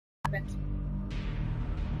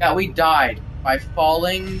Yeah, we died by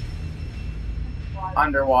falling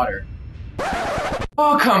underwater.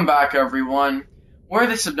 Welcome back, everyone. We're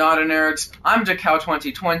the Subnautica Nerds. I'm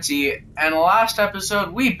Decal2020, and last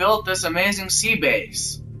episode we built this amazing sea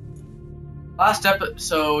base. Last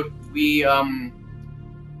episode we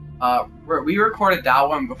recorded that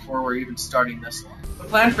one before we're even starting this one. The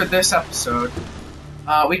plan for this episode,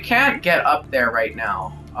 we can't get up there right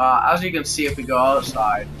now. As you can see, if we go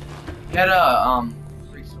outside, get a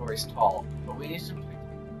 3 stories tall, but we need some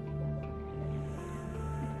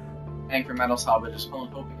anchor metal salvage. Just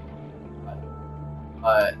hoping,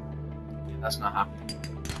 but that's not happening.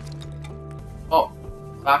 Oh,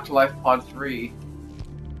 back to life pod 3.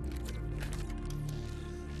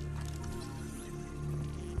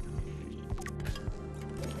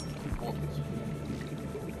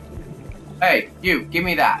 Hey, you, give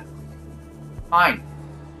me that. Fine.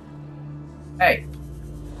 Hey,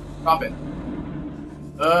 drop it.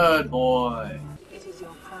 Good boy. It is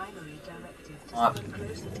your primary directive to Ah. swim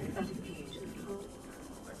closer to 30 feet.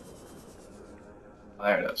 Oh,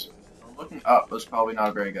 there it is. Looking up was probably not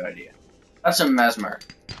a very good idea. That's a mesmer.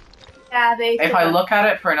 Yeah, they. If I look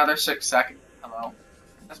at it for another 6 seconds, hello,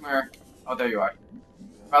 mesmer. Oh, there you are.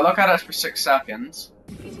 If I look at it for 6 seconds,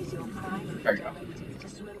 It is your primary there you go. directive to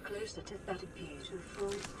swim closer to 30 feet to full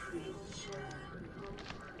creature.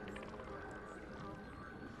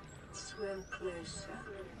 Swim closer.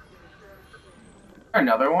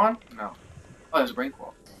 Another one? No. Oh, there's a brain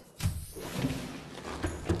coil.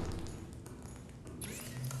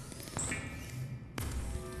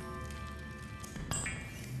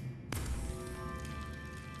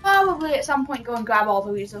 Probably at some point go and grab all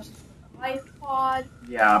the resources from the life pod.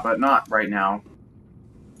 Yeah, but not right now.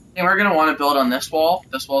 And we're gonna want to build on this wall.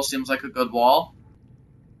 This wall seems like a good wall.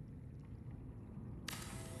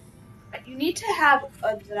 But you need to have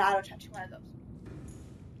a ladder touching one of those.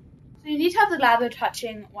 So you need to have the ladder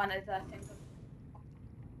touching one of the things.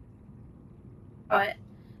 But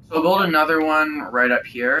So we'll build another one right up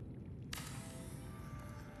here.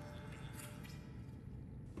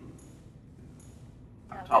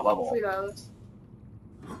 Top level. 3 those.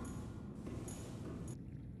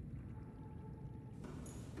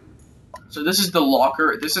 So this is the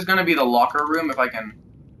locker. This is gonna be the locker room if I can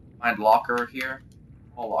find locker here.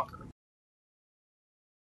 Oh, locker.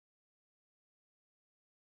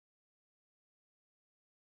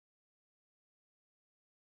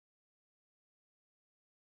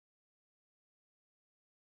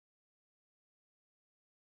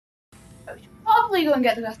 But we should probably go and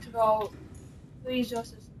get the rest of all the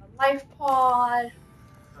resources in the life pod.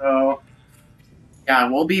 So yeah,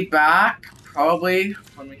 we'll be back probably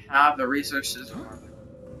when we have the resources.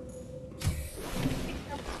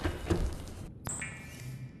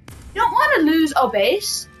 You don't want to lose our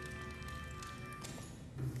base.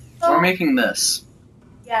 So we're making this,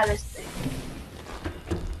 Yeah, this thing.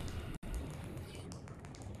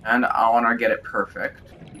 and I want to get it perfect.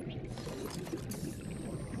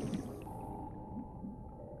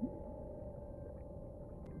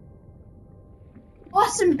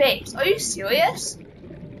 Awesome base. Are you serious?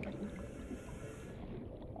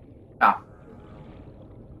 Yeah.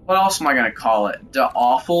 What else am I gonna call it? The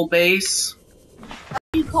awful base?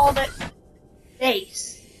 You called it base.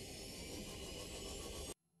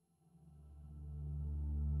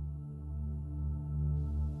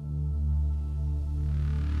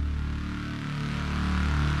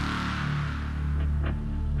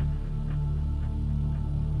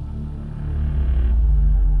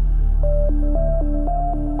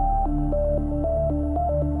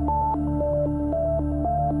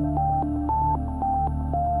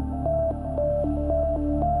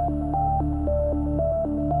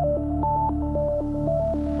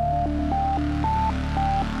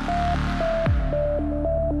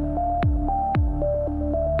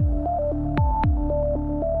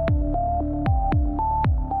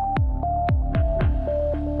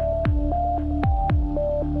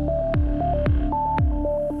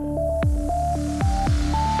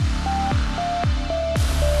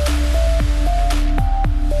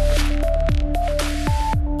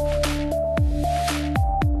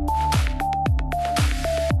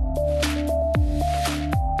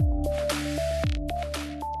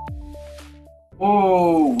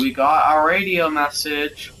 Oh, we got our radio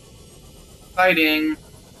message. Exciting.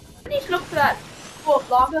 I need to look for that fourth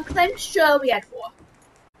logger because I'm sure we had 4.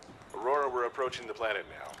 Aurora, we're approaching the planet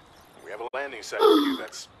now. We have a landing site for you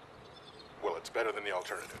that's... well, it's better than the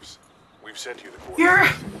alternatives. We've sent you the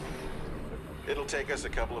coordinates. Here! It'll take us a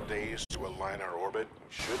couple of days to align our orbit. We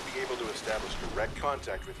should be able to establish direct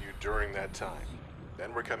contact with you during that time.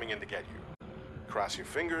 Then we're coming in to get you. Cross your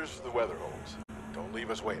fingers, the weather holds. Don't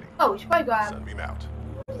leave us waiting. Oh, we should probably grab. Sunbeam out.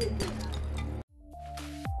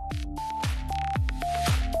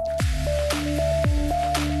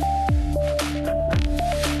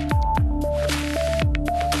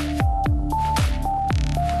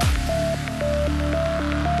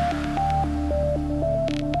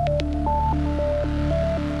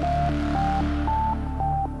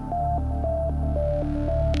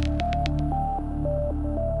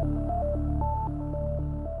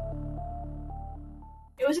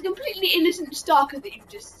 It was a completely innocent stalker that you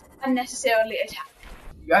just unnecessarily attacked.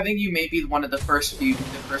 I think you may be one of the first people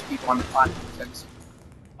on the planet who said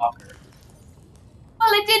stalker. Well,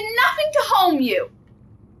 it did nothing to harm you.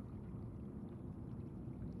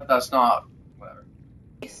 But that's not whatever.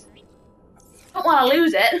 Don't want to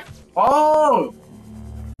lose it. Oh!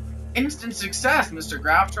 Instant success, Mr.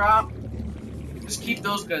 Graftrap. Just keep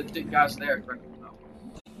those guys there.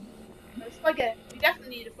 It's like we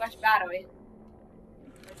definitely need a fresh battery.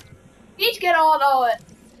 We need to get all our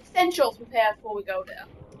essentials prepared before we go there.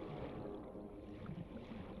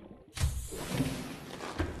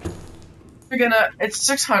 It's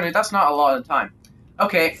 600, that's not a lot of time.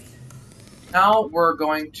 Okay, now we're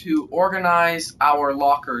going to organize our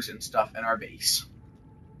lockers and stuff in our base.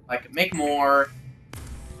 Like, make more,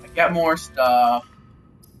 get more stuff,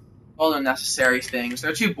 all the necessary things.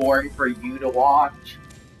 They're too boring for you to watch.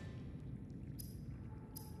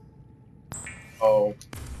 Oh.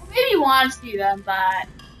 Well, maybe you want to see them, but...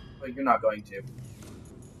 Well, you're not going to.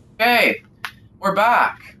 Okay, we're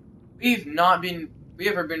back. We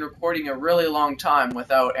have been recording a really long time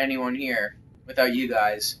without anyone here, without you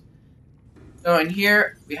guys. So in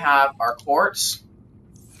here we have our quartz.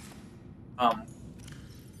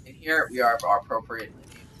 In here we are our appropriate.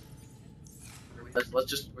 Let's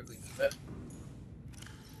just quickly do it.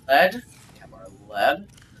 Lead. We have our lead.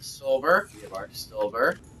 The silver. We have our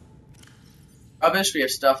silver. Rubbish. We have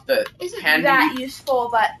stuff that isn't can that be useful,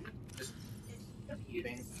 but just it's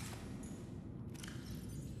confusing.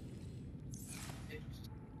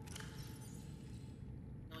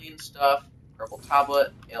 Alien stuff, purple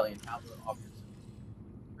tablet, alien tablet, obviously.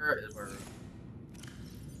 Here is where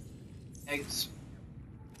eggs.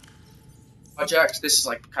 Projects. This is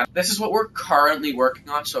like this is what we're currently working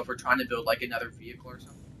on. So if we're trying to build like another vehicle or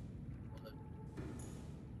something, we'll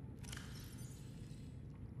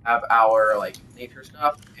have our like nature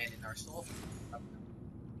stuff and in our soul.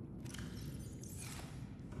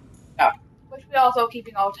 Yeah. Which we also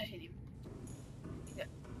keeping all titanium. Yeah.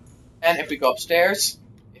 And if we go upstairs,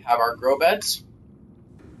 we have our grow beds.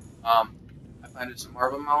 I planted some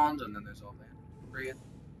marble melons, and then there's all that tree.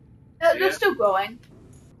 They're still growing.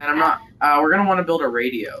 And I'm not. We're gonna want to build a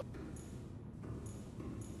radio.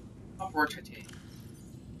 Or titanium.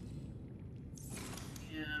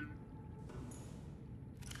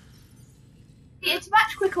 See, it's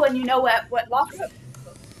much quicker when you know what locker room.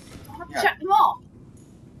 I'll have to Yeah. check them all.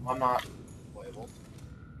 I'm not playable.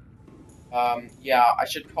 Yeah, I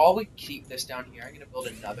should probably keep this down here. I'm gonna build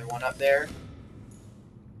another one up there.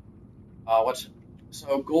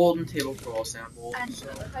 So golden table coral sample. And So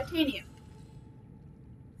silver titanium.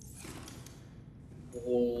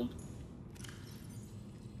 gold.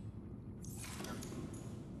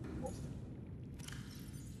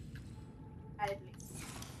 I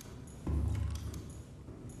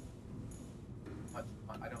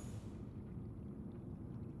I don't.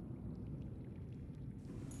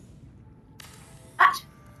 That.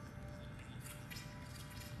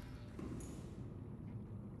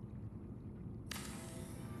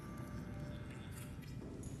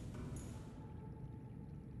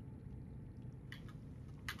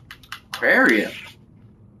 Aquarium.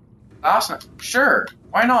 That's not sure.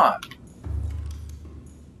 Why not?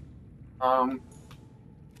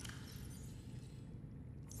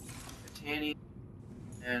 Titanium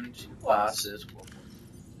and glasses.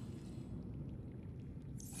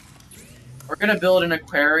 We're gonna build an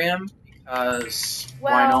aquarium because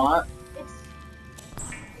why Well, not? It's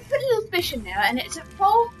put a little fish in there, and it's a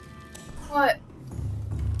far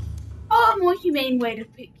more humane way to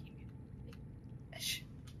keep fish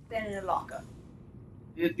than in a locker.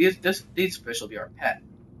 These fish will be our pet.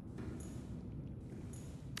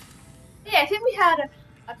 Yeah, I think we had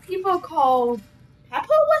a people called Pepper,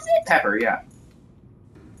 was it? Pepper, yeah.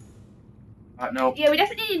 No. Yeah, we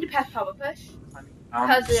definitely need to pet pufferfish.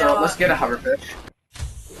 So let's get a hoverfish.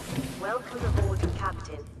 Welcome aboard,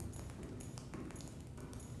 Captain.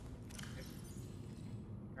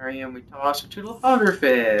 Aquarium, we toss it to the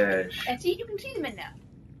hoverfish. And see, you can see them in there.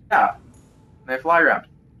 Yeah. They fly around.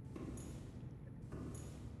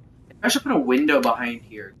 I should put a window behind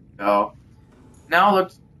here. So now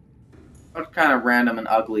That's kind of random and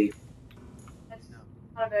ugly. That's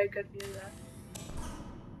not a very good view there.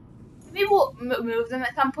 Maybe we'll move them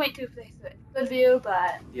at some point to fix a good view,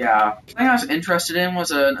 but Yeah. The thing I was interested in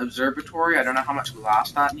was an observatory. I don't know how much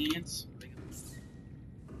glass that needs.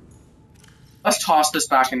 Let's toss this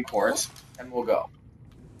back in course, and we'll go.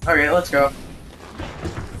 Okay, let's go.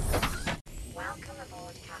 Welcome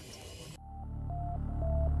aboard, Captain.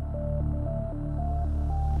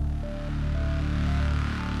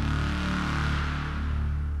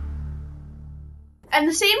 and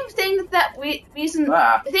the same things that the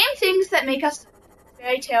same things that make us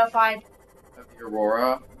very terrified. Of the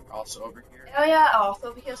Aurora, also over here. Oh yeah, also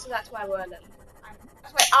over here, so that's why we're a little.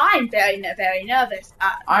 That's why I'm very nervous.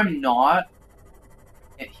 I'm not.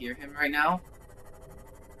 I can't hear him right now.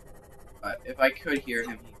 But if I could hear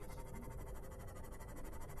him, he could.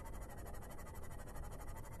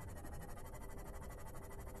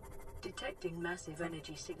 Detecting massive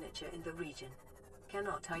energy signature in the region.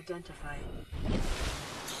 Cannot identify.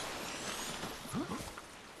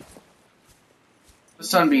 The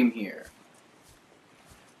sunbeam here.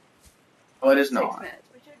 Oh, it is 6 not. minutes,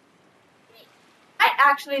 Richard. I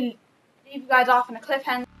actually leave you guys off on a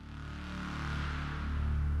cliffhanger.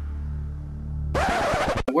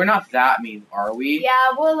 We're not that mean, are we?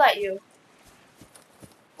 Yeah, we'll let you.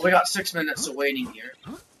 We got 6 minutes of waiting here.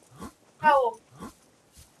 Oh.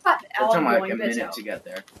 But It took like a minute to get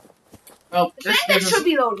there. Well, The this thing that gives should us,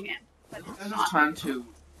 be loading in. But this it's gives us not. time to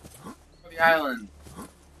go to the island.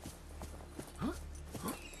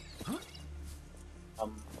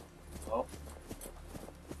 Well.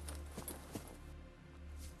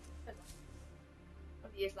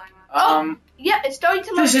 He is lying around. Um, Yeah, it's starting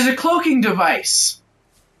to load. This is a cloaking device.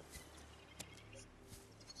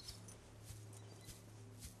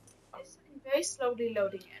 It's very slowly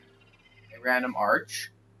loading in. A random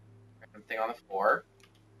arch. Random thing on the floor.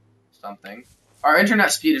 Something. Our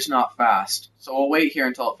internet speed is not fast, so we'll wait here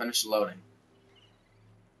until it finishes loading.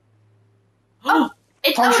 Oh,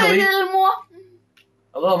 it's partially. loading a little more.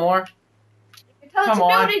 A little more. You can tell it's Come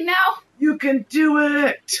on. loading now. You can do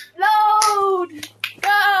it! Load!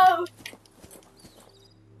 Go!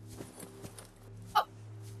 Oh,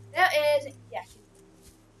 there is. Yes.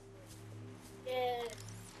 Yes.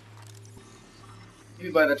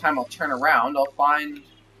 Maybe by the time I'll turn around, I'll find.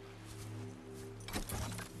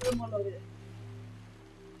 A little more loaded.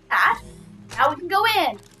 That. Now we can go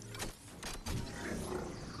in.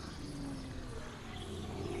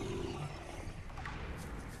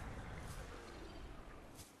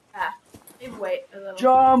 Maybe wait a little.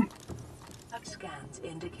 Jump! Scans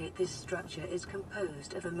indicate this structure is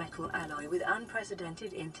composed of a metal alloy with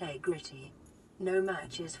unprecedented integrity. No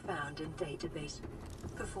match is found in database.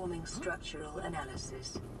 Performing structural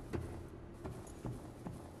analysis.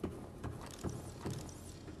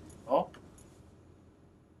 Oh,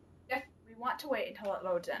 If we want to wait until it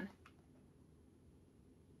loads in.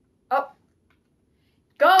 Oh.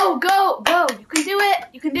 Go, go, go. You can do it.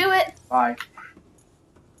 You can do it. bye.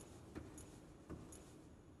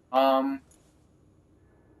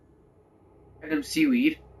 Random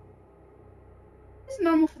seaweed. It's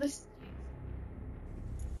normal for this.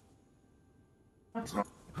 That's not.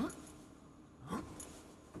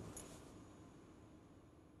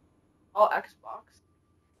 All Xbox.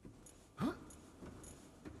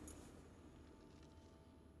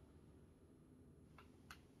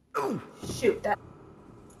 Shoot, that.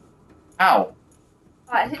 Ow.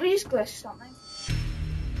 I think we just glitched something.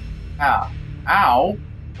 Ow. Ow.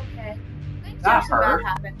 Okay. I think That something bad hurt.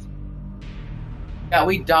 happened. Yeah,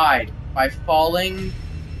 we died by falling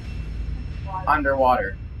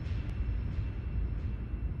underwater.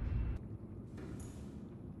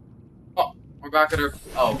 Oh, we're back at our.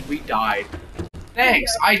 Oh, we died.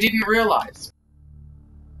 Thanks, I didn't realize.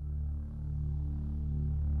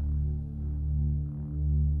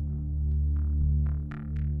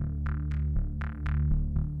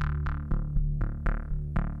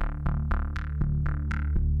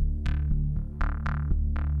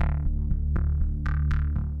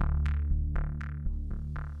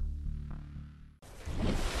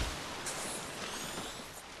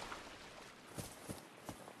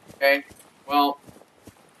 Okay, well,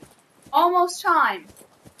 Almost time.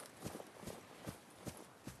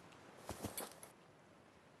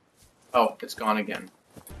 oh, it's gone again.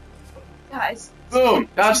 Guys. Boom!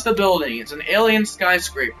 That's the building. It's an alien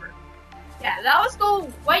skyscraper. Yeah, now let's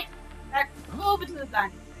go right back. Go over to the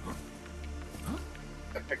dining.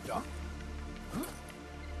 I picked up.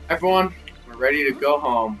 Everyone, we're ready to go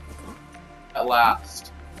home. At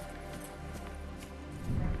last.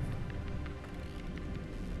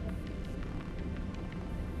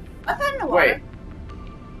 What's that in the Wait. water?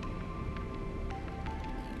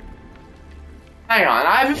 Hang on,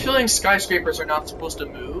 I have a feeling skyscrapers are not supposed to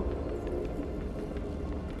move.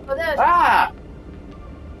 Oh, there's. Ah!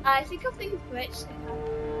 I think of things glitched.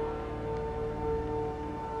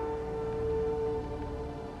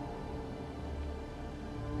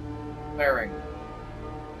 Blaring.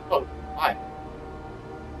 Oh, hi.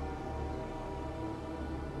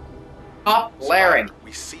 Stop blaring. Spider,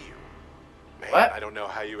 we see you. Man, What? I don't know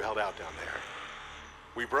how you held out down there.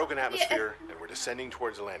 We broke an atmosphere and we're descending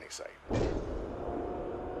towards the landing site.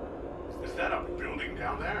 Is that a building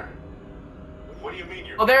down there? What do you mean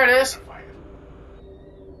you're Oh, there it is. gonna fight it?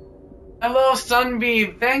 Hello,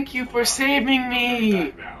 Sunbeam. Thank you for saving me.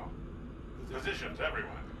 Back now. Positions,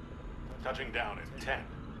 everyone. Touching down in 10,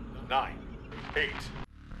 9, 8.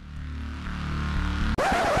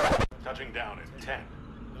 Touching down in 10,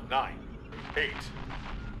 9, 8.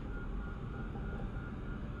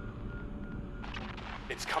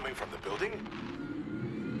 It's coming from the building?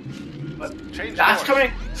 Change That's course.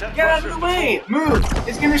 coming. Set Get out of thrusters the to way. full. Move.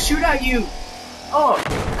 It's gonna shoot at you. Oh.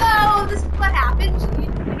 Oh, this is what happens.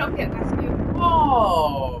 You don't get rescued.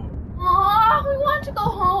 Oh. Aw, we want to go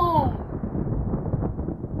home.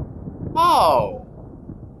 Oh.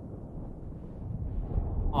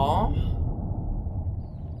 Oh.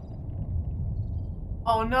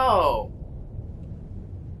 Oh no.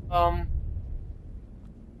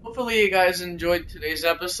 Hopefully you guys enjoyed today's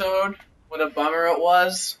episode. What a bummer it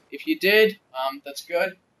was. If you did, that's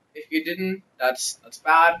good. If you didn't, that's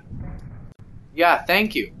bad. Yeah,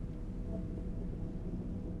 thank you.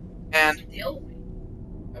 And Still.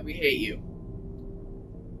 we hate you.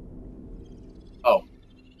 Oh.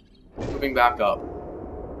 Moving back up.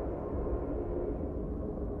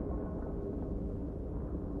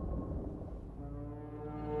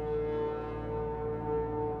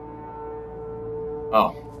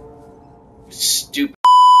 Oh. Stupid.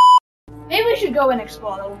 Maybe we should go and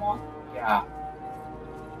explore a little more. Yeah.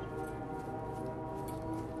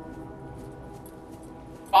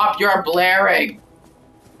 Stop your blaring!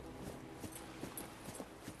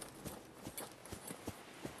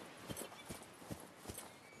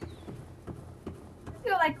 I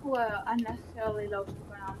feel like we're unnecessarily low to the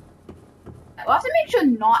ground. We'll have to make sure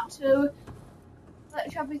not to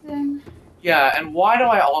glitch everything. Yeah, and why do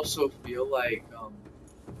I also feel like,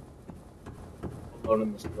 alone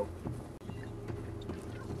in this building?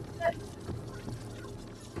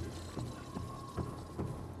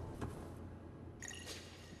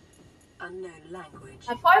 Unknown language.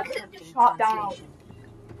 I probably could have just Attempting shot down all. translation.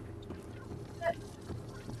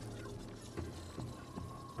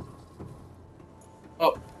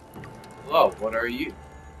 Oh. Hello, what are you?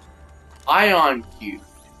 Ion Cube.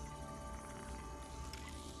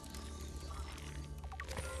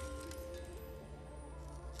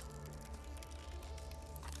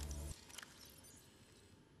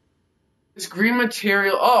 This green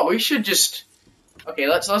material. Oh, we should just. Okay,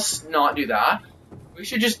 let's not do that. We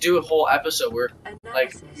should just do a whole episode where,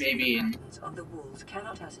 like, Analysis maybe of in. the patterns on the walls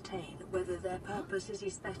cannot ascertain whether their purpose is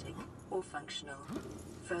aesthetic or functional.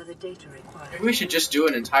 Further data required. Maybe we should just do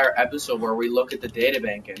an entire episode where we look at the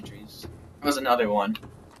databank entries. That was another one.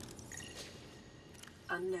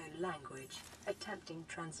 Unknown language. Attempting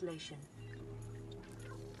translation.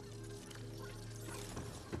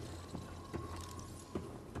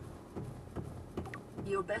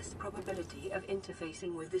 Your best probability of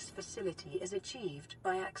interfacing with this facility is achieved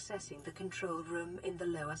by accessing the control room in the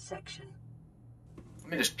lower section.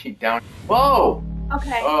 Let me just peek down. Whoa!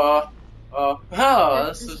 Okay.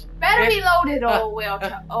 This is. Better it- be loaded or we are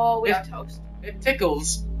we are it- toast. It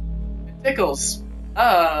tickles. It tickles.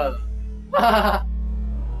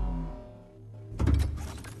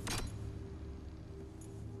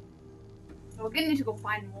 So we're gonna need to go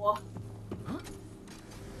find more.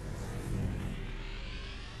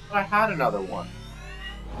 I had another one.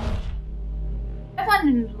 I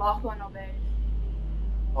found a lock on our base.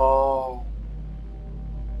 Oh.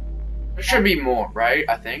 There should be more, right?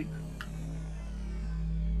 I think.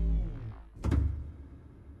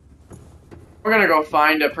 We're gonna go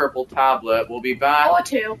find a purple tablet. We'll be back. Or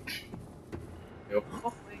two. Yep.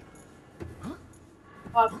 Hopefully.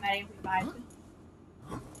 Or many we buy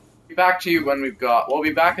it. Be back to you when we've got. We'll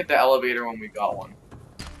be back at the elevator when we've got one.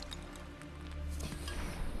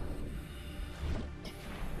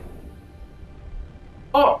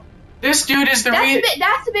 Oh, this dude is the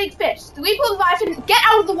That's the big fish. The Reaper Leviathan, get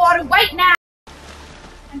out of the water right now!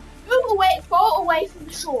 And move away, fall away from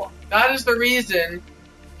the shore. That is the reason.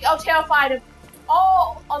 We are terrified of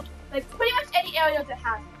all of, like, pretty much any area that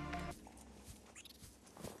has it.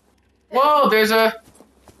 Whoa, there's an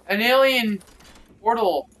alien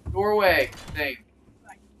portal doorway thing.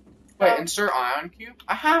 Right. Wait, So- insert ion cube?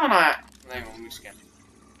 I have an ion. Hang on, let me scan it.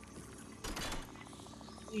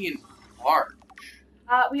 Really large.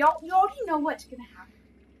 You already know what's gonna happen.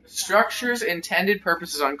 The structure's intended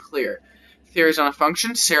purpose is unclear. Theories on a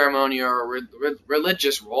function, ceremony or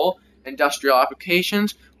religious role, industrial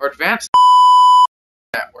applications, or advanced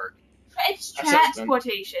network. It's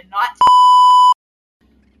transportation, not.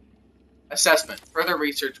 Assessment. Further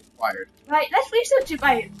research required. Right, let's research it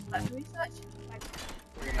by. Let's research.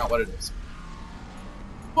 Figuring out what it is.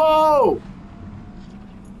 Whoa!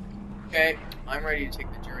 Okay, I'm ready to take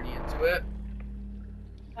the journey into it.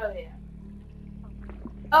 Oh yeah.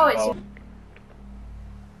 Oh, it's. Oh.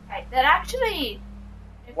 Right, that actually.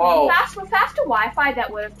 If Whoa. we were faster Wi-Fi, that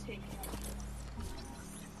would have taken.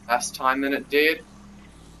 Less time than it did.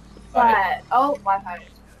 But oh, Wi-Fi.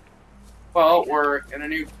 Well, we're in a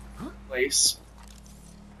new place.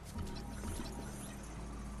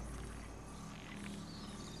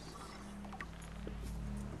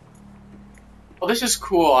 Well, this is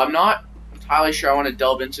cool. I'm not entirely sure I want to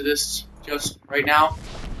delve into this just right now.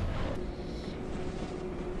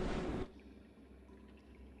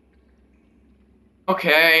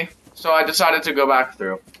 Okay, so I decided to go back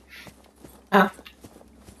through.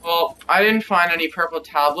 Well, I didn't find any purple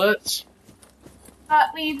tablets. But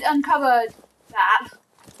we've uncovered that.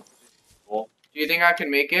 Cool. Do you think I can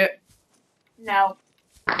make it? No.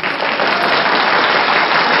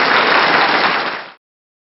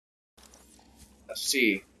 Let's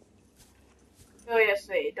see.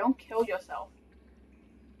 Seriously, don't kill yourself.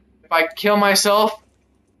 If I kill myself,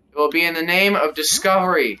 it will be in the name of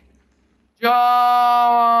discovery.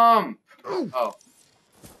 Jump! Oh.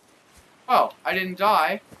 Oh, I didn't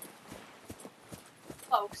die.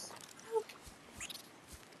 Close.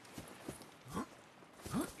 If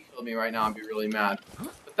you killed me right now, I'd be really mad.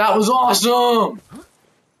 But that was awesome!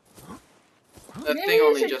 That Maybe thing you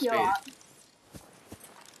only should just heal made. up.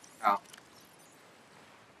 Ow.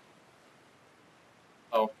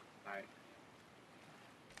 Oh, alright.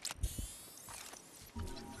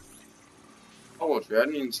 Oh, true, I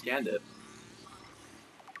hadn't even scanned it.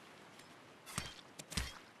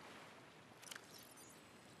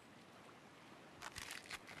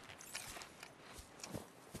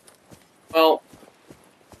 Well,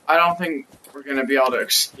 I don't think we're gonna be able to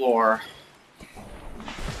explore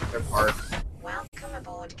their part Welcome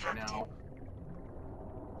aboard, for Captain. now.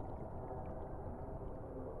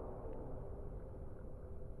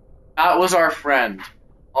 That was our friend.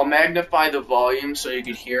 I'll magnify the volume so you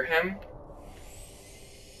can hear him.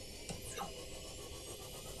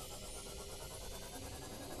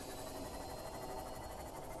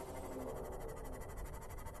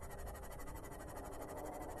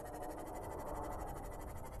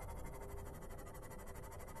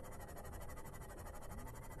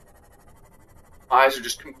 My eyes are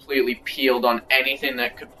just completely peeled on anything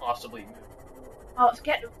that could possibly move. Oh,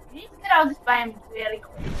 we need to get out of this biome really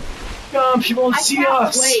quick. Jump, he won't I see can't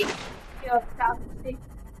us! wait. Get out of this.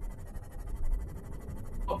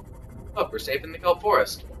 Oh, look, we're safe in the kelp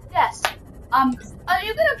forest. Yes. Are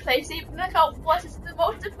you gonna play Safe in the Kelp Forest? It's the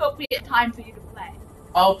most appropriate time for you to play.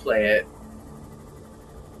 I'll play it.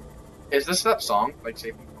 Is this that song? Like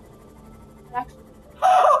Safe in the Kelp? Actually.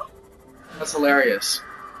 That's hilarious.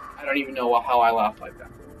 I don't even know how I laugh like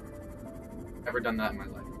that. Never done that in my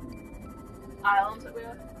life. Islands that we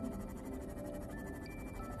have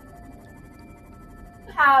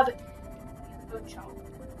a child.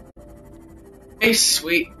 A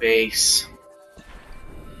sweet base.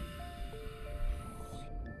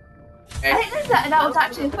 I think that was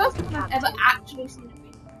actually the first time I've ever actually seen a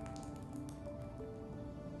base.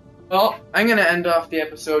 Well, I'm gonna end off the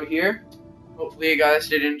episode here. Hopefully you guys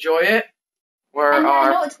did enjoy it. I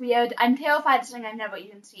know it's weird. I'm terrified of something I've never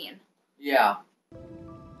even seen. Yeah.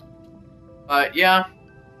 But yeah.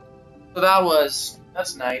 So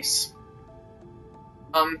that's nice.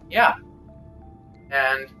 Yeah.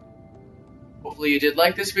 And hopefully you did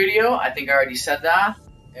like this video. I think I already said that.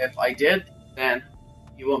 If I did, then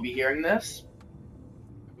you won't be hearing this.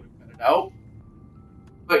 I would have cut it out.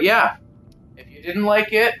 But yeah, if you didn't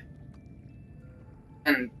like it,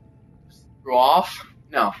 and screw off.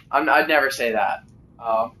 No, I'd never say that.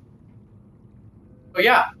 But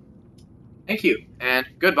yeah, thank you, and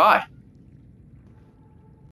goodbye.